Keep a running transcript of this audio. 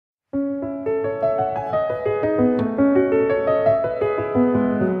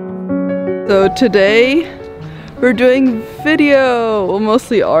So today we're doing video, well,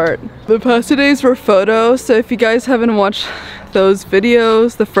 mostly art. The past 2 days were photos, so if you guys haven't watched those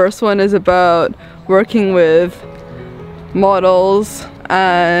videos, the first one is about working with models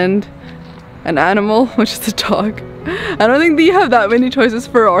and an animal, which is a dog. I don't think that you have that many choices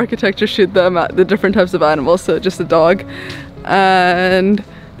for architecture shoot them at the different types of animals, so just a dog. And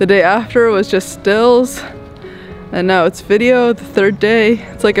the day after was just stills, and now it's video, the third day.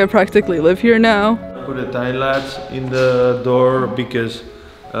 It's like I practically live here now. Put a time lapse in the door because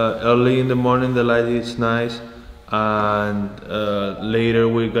early in the morning the light is nice, and later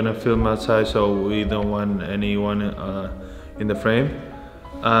we're gonna film outside, so we don't want anyone in the frame.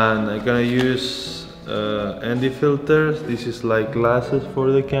 And I'm gonna use ND filters. This is like glasses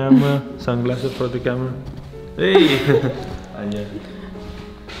for the camera, sunglasses for the camera. Hey! And yeah.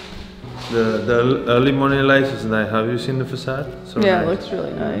 The early morning light is nice. Have you seen the facade? So yeah, nice. It looks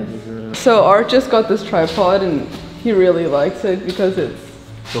really nice. So Art just got this tripod and he really likes it because it's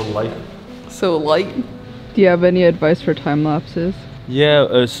so light. So light. Do you have any advice for time lapses?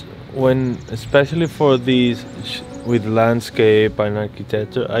 Yeah, especially for these with landscape and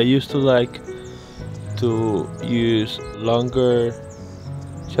architecture, I used to like to use longer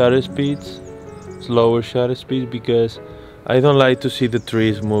shutter speeds, slower shutter speeds, because I don't like to see the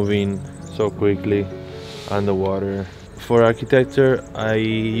trees moving so quickly underwater. For architecture, I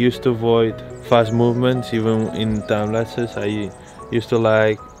used to avoid fast movements even in time lapses. I used to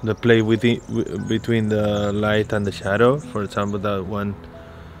like the play between the light and the shadow. For example, that one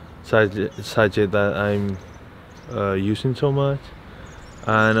subject that I'm using so much.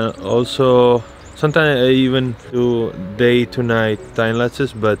 And also sometimes I even do day to night time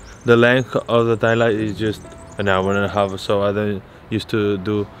lapses, but the length of the time lapse is just an hour and a half or so. I don't used to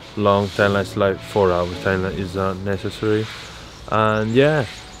do long time lapse, like 4 hours time lapse is not necessary. And yeah,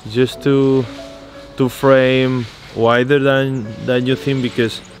 just to frame wider than you think,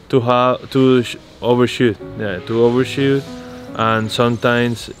 because overshoot, and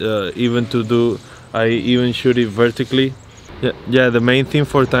sometimes even I even shoot it vertically. Yeah, the main thing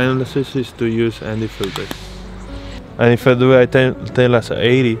for time lapses is to use ND filters. And if I do a time lapse at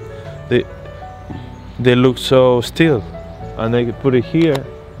 80, they look so still, and I put it here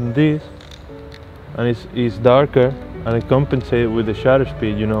in this, and it's darker, and it compensates with the shutter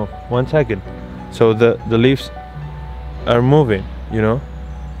speed, 1 second, so the leaves are moving,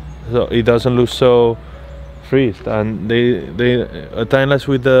 so it doesn't look so freezed. And they time lapse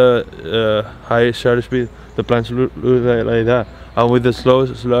with the high shutter speed, the plants look like that, and with the slow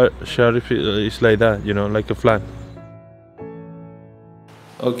shutter speed it's like that, like a flat.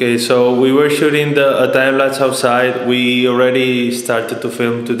 Okay, so we were shooting a time lapse outside. We already started to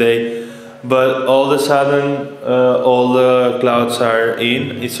film today, but all of a sudden all the clouds are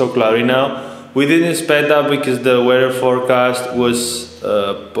in. It's so cloudy now. We didn't expect that because the weather forecast was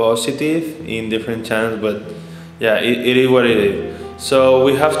positive in different channels, but yeah, it is what it is. So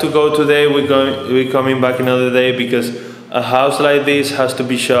we have to go today. We're coming back another day because a house like this has to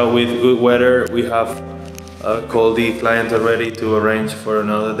be shot with good weather. We have called the client already to arrange for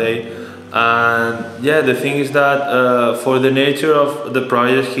another day. And yeah, the thing is that for the nature of the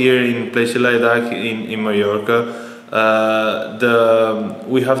project here in places like that in Mallorca,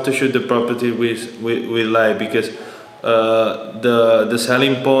 we have to shoot the property with light, because the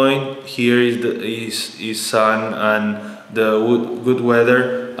selling point here is sun and the good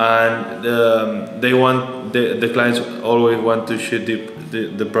weather, and the clients always want to shoot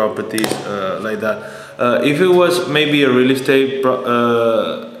the properties like that. If it was maybe a real estate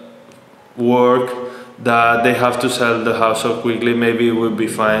work that they have to sell the house so quickly, maybe it would be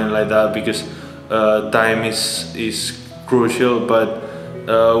fine like that, because time is crucial. But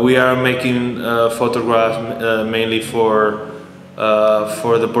we are making photographs mainly for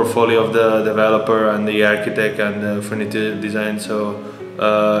the portfolio of the developer and the architect and the furniture design. So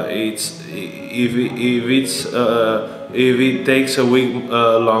if it takes a week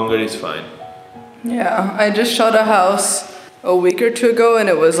longer, it's fine. Yeah, I just shot a house a week or two ago and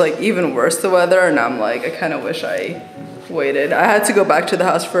it was like even worse, the weather, and I'm like, I kind of wish I waited. I had to go back to the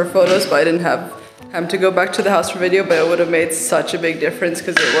house for photos, but I didn't have time to go back to the house for video, but it would have made such a big difference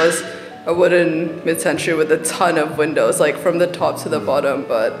because it was a wooden mid-century with a ton of windows, like from the top to the bottom,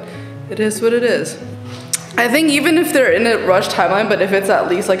 but it is what it is. I think even if they're in a rush timeline, but if it's at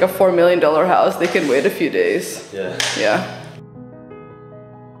least like a $4 million house, they can wait a few days. Yeah.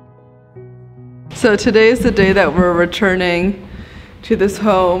 So today is the day that we're returning to this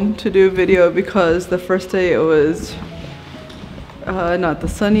home to do video, because the first day it was not the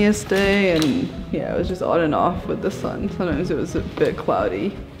sunniest day, and yeah, it was just on and off with the sun. Sometimes it was a bit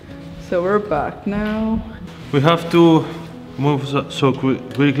cloudy. So we're back now. We have to move so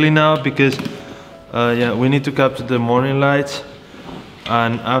quickly now because yeah, we need to capture the morning lights,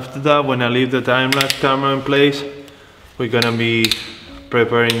 and after that, when I leave the time-lapse camera in place, we're gonna be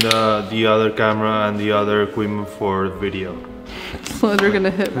preparing the other camera and the other equipment for video. Slider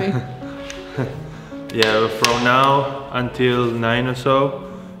gonna hit me. Yeah, from now until 9 or so,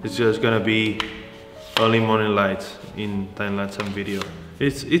 it's just gonna be only morning lights in time-lapse and video.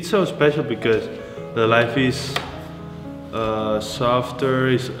 It's so special because the light is softer,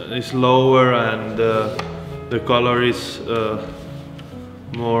 is lower, and the color is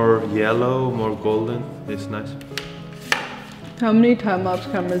more yellow, more golden. It's nice. How many time-lapse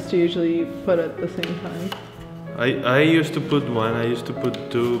cameras do you usually put at the same time? I used to put one, I used to put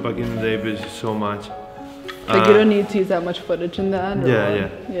two back in the day, but it's so much. Like you don't need to use that much footage in that? Or Yeah,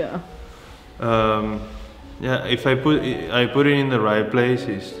 what? Yeah. Yeah, if I put it in the right place,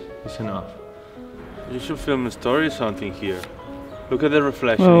 it's enough. You should film a story or something here. Look at the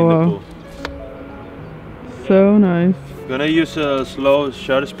reflection in the pool. So nice. I'm gonna use a slow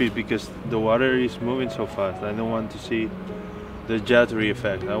shutter speed because the water is moving so fast. I don't want to see the jittery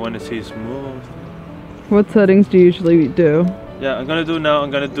effect. I want to see smooth. What settings do you usually do? Yeah, I'm gonna do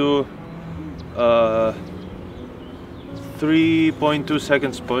 3.2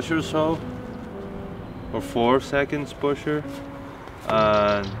 seconds exposure or so, or 4 seconds exposure,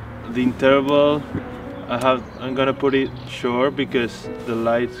 and the interval I'm gonna put it short because the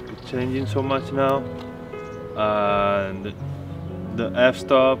light's changing so much now, and the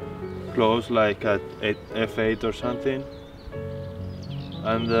f-stop close like at f8 or something,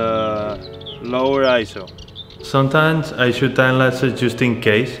 and the lower ISO. Sometimes I shoot time lapses just in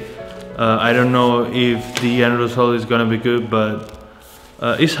case. I don't know if the end result is gonna be good, but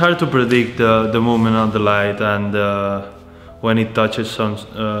it's hard to predict the movement of the light and when it touches some,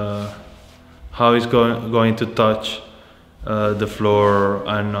 how it's going to touch the floor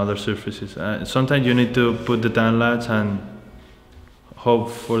and other surfaces. Sometimes you need to put the time lapse and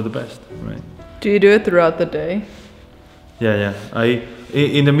hope for the best, right? Do you do it throughout the day? Yeah.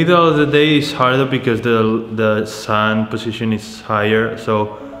 In the middle of the day it's harder because the sun position is higher,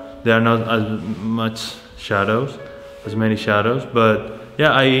 so there are not as many shadows. But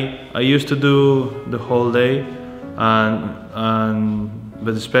yeah, I used to do the whole day,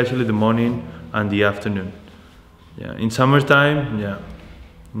 but especially the morning and the afternoon. Yeah, in summertime, yeah,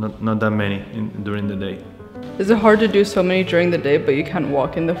 not that many during the day. Is it hard to do so many during the day, but you can't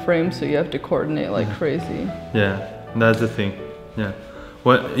walk in the frame, so you have to coordinate like crazy? Yeah, that's the thing. Yeah,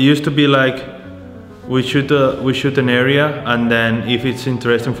 well, it used to be like we shoot an area, and then if it's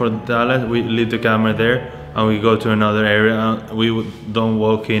interesting for the talent, we leave the camera there and we go to another area. We don't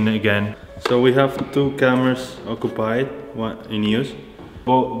walk in again. So we have 2 cameras occupied, one in use.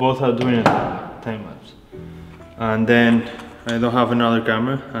 Both are doing a time lapse, and then I don't have another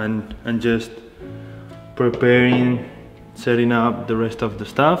camera, and just preparing, setting up the rest of the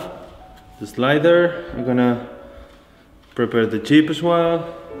stuff. The slider, I'm gonna prepare the chip as well,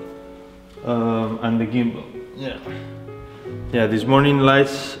 and the gimbal. Yeah, these morning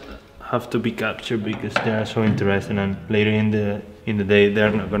lights have to be captured because they are so interesting, and later in the day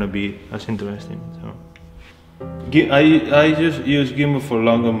they're not gonna be as interesting. So I just use gimbal for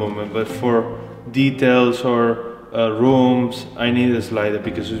longer movement, but for details or rooms I need a slider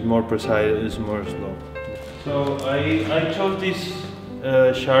because it's more precise, it's more slow. So I chose this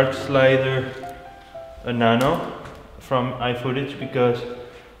Shark slider, a Nano from iFootage, because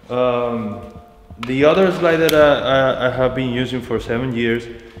the other slider that I have been using for 7 years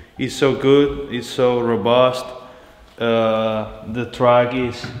is so good, it's so robust, the track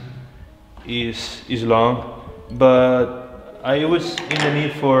is long, but I was in the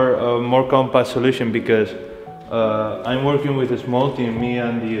need for a more compact solution because I'm working with a small team, me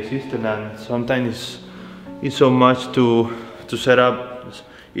and the assistant, and sometimes it's so much to set up.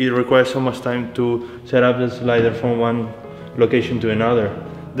 It requires so much time to set up the slider from one location to another.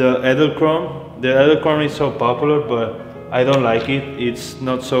 The Edelchrome is so popular, but I don't like it. It's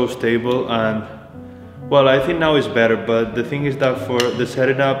not so stable, and well, I think now it's better, but the thing is that for the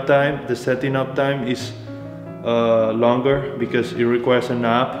setting up time is longer because it requires an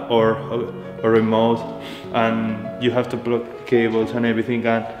app or a remote, and you have to plug cables and everything,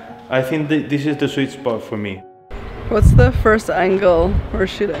 and I think this is the sweet spot for me. What's the first angle we're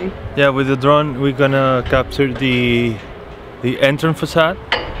shooting? Yeah, with the drone we're gonna capture the entrance facade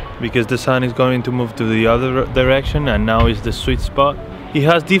because the sun is going to move to the other direction, and now is the sweet spot. It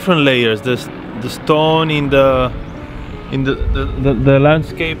has different layers. The stone in the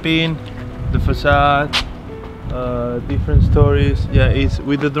landscaping, the facade, different stories. Yeah, it's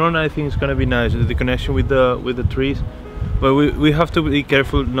with the drone. I think it's gonna be nice. The connection with the trees, but we have to be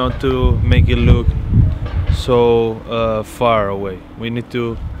careful not to make it look so far away. We need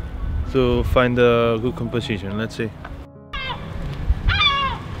to find a good composition. Let's see.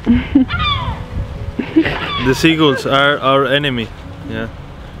 The seagulls are our enemy. Yeah,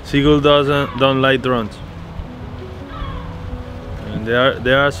 seagull don't like drones, and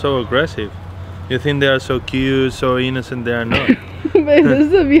they are so aggressive. You think they are so cute, so innocent? They are not. Babe, this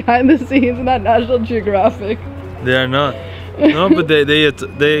is a behind the scenes, not National Geographic. They are not. No, but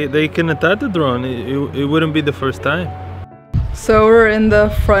they can attack the drone. It wouldn't be the first time. So we're in the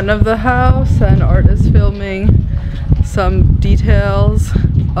front of the house and Art is filming some details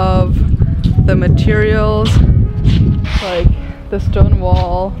of the materials, like the stone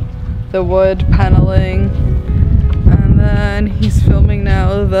wall, the wood paneling, and then he's filming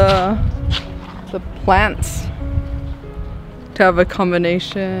now the plants to have a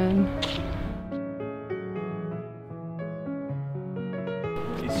combination.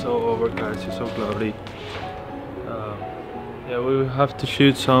 It's so overcast, it's so cloudy. Yeah, we will have to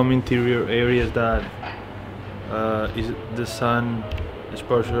shoot some interior areas that the sun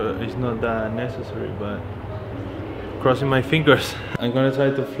exposure is not that necessary, but crossing my fingers. I'm gonna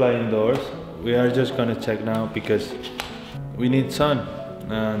try to fly indoors. We are just gonna check now because we need sun,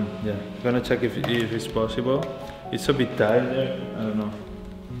 and yeah, gonna check if it's possible. It's a bit tight there, I don't know.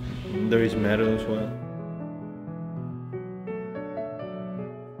 There is metal as well.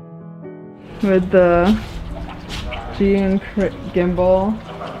 With the Dji Gimbal.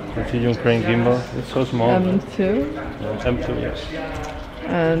 The Fuji crane gimbal. It's so small. M2. Yeah, M2, yes.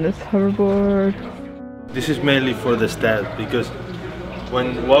 And this hoverboard. This is mainly for the stealth, because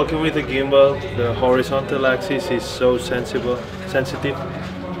when walking with the gimbal, the horizontal axis is so sensitive,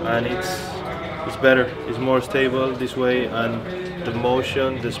 and it's better. It's more stable this way, and the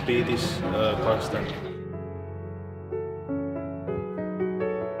motion, the speed is constant.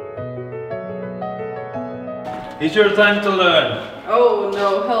 It's your time to learn. Oh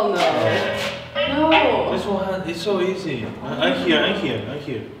no, hell no. No. This one is so easy. I'm here.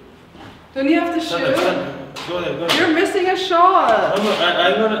 Don't you have to shoot? Go there. You're missing a shot.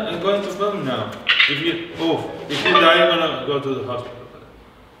 I'm going to film now. If you die, I'm gonna go to the hospital.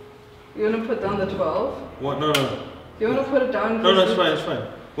 You wanna put down the 12? What? No. You wanna put it down? No, it's fine.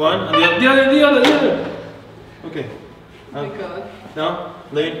 One, and the other. Okay. Oh my god. Now,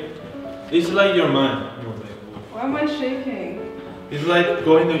 Lane, it's like your mind. Why am I shaking? It's like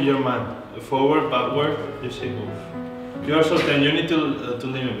going to your mind. Forward, backward, you say move. You are so tense, you need to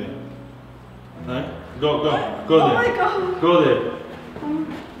lean a bit. Right? Go there. Oh my god. Go there.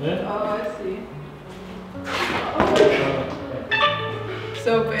 Yeah? Oh, I see. Oh.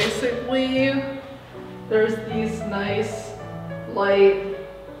 So basically, there's these nice light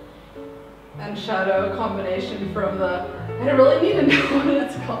and shadow combination from the, I really need to know what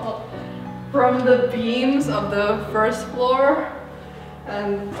it's called, from the beams of the first floor.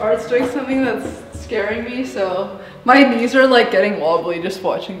 And Art's doing something that's scaring me, so my knees are like getting wobbly just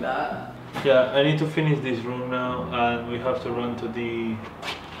watching that. Yeah, I need to finish this room now, and we have to run to the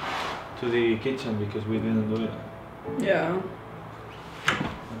kitchen because we didn't do it. Yeah.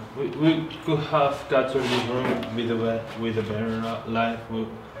 We could have captured this room with a better light.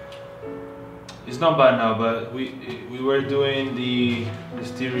 It's not bad now, but we were doing the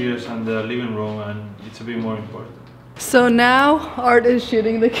exteriors and the living room, and it's a bit more important. So now Art is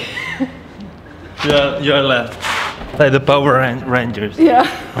shooting the kitchen. Yeah, you're left. Like the Power Rangers. Yeah.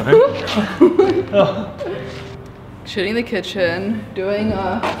 Oh. Shooting the kitchen, doing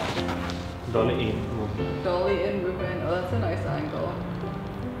a Dolly in movement. dolly in movement. Oh, that's a nice angle.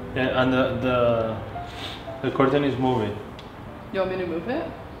 Yeah, and the curtain is moving. You want me to move it?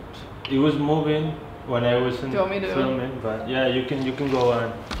 It was moving when I wasn't Do you want me to filming, but yeah, you can go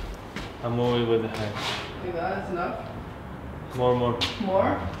and move it with the hand. Like that, that's enough. More.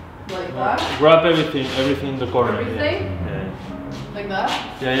 More? Like that? Grab everything in the corner. Everything? Yeah. Like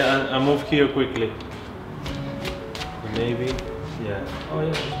that? Yeah, and move here quickly. Maybe. Yeah. Oh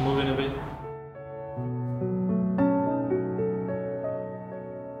yeah, just moving a bit.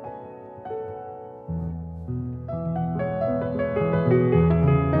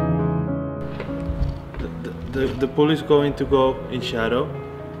 The pool is going to go in shadow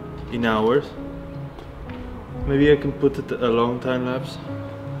in hours. Maybe I can put it a long time lapse.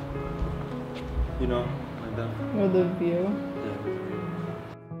 You know, like that. With the view.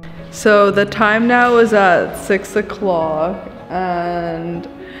 Yeah. So the time now is at 6 o'clock and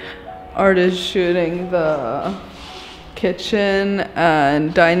Art is shooting the kitchen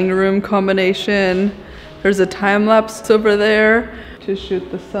and dining room combination There's a time lapse over there to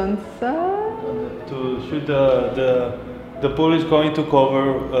shoot the sunset. To shoot the pool is going to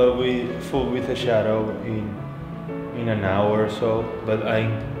cover with a shadow in an hour or so, but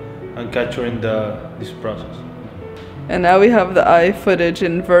I'm capturing this process. And now we have the eye footage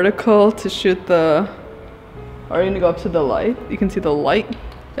in vertical to shoot the. Are you gonna go up to the light? You can see the light.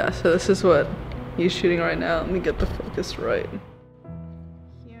 Yeah, so this is what he's shooting right now. Let me get the focus right.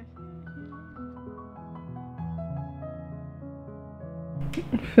 Here.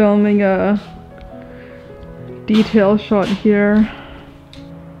 Filming a detail shot here.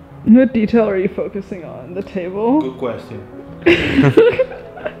 What detail are you focusing on? The table? Good question.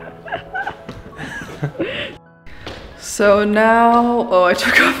 So now, oh, I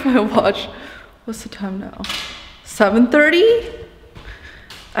took off my watch. What's the time now? 7:30?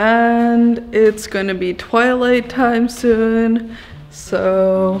 And it's gonna be twilight time soon.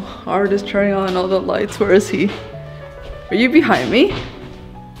 So Art is turning on all the lights. Where is he? Are you behind me?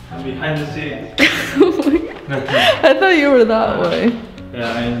 I'm behind the scenes. I thought you were that way.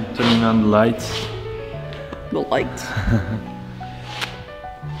 Yeah, I'm turning on the lights. The lights.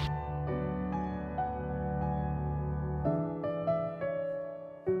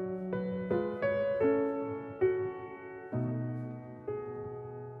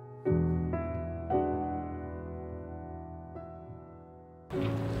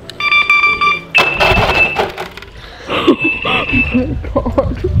 Oh my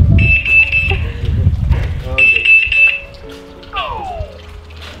god.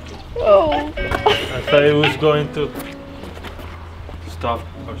 Oh. I thought it was going to stop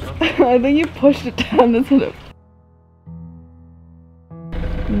or something. I think you pushed it down instead of.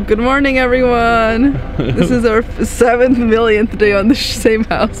 Good morning, everyone. This is our 7th millionth day on the same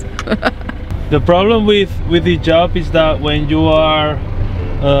house. The problem with the job is that when you are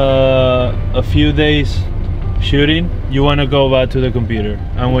a few days shooting, you want to go back to the computer,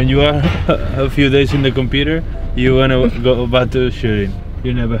 and when you are a few days in the computer, you want to go back to shooting.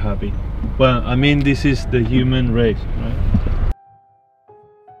 You're never happy. Well, I mean, this is the human race, right?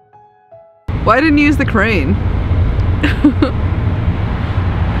 Why didn't you use the crane?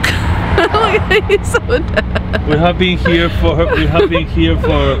 He's so dead. We have been here for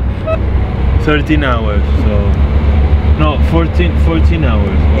 13 hours, so no, 14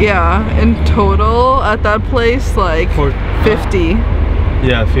 hours. Yeah, in total at that place, like 50.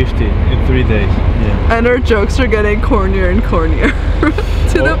 Yeah, 50 in 3 days. Yeah. And our jokes are getting cornier and cornier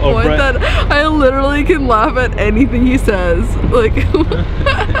to the point that I literally can laugh at anything he says. Like,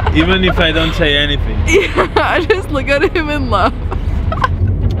 even if I don't say anything. Yeah, I just look at him and laugh.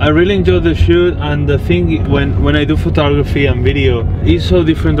 I really enjoy the shoot, and the thing when I do photography and video, it's so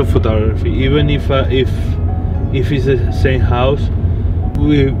different of photography. Even if it's the same house,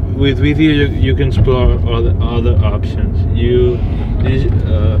 with video you can explore other options.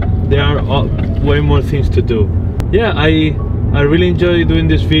 There are way more things to do. Yeah, I really enjoy doing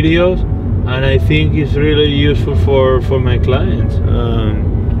these videos, and I think it's really useful for my clients.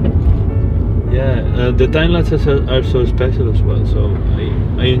 Yeah, the time lapses are so special as well, so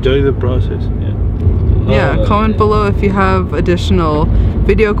I enjoy the process. Yeah, comment below if you have additional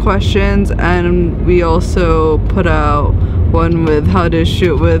video questions, and we also put out one with how to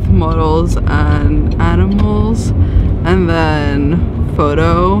shoot with models and animals, and then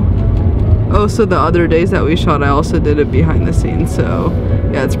photo. Oh, so the other days that we shot, I also did it behind the scenes, so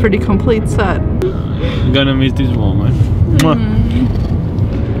yeah, it's a pretty complete set. I'm gonna miss this moment.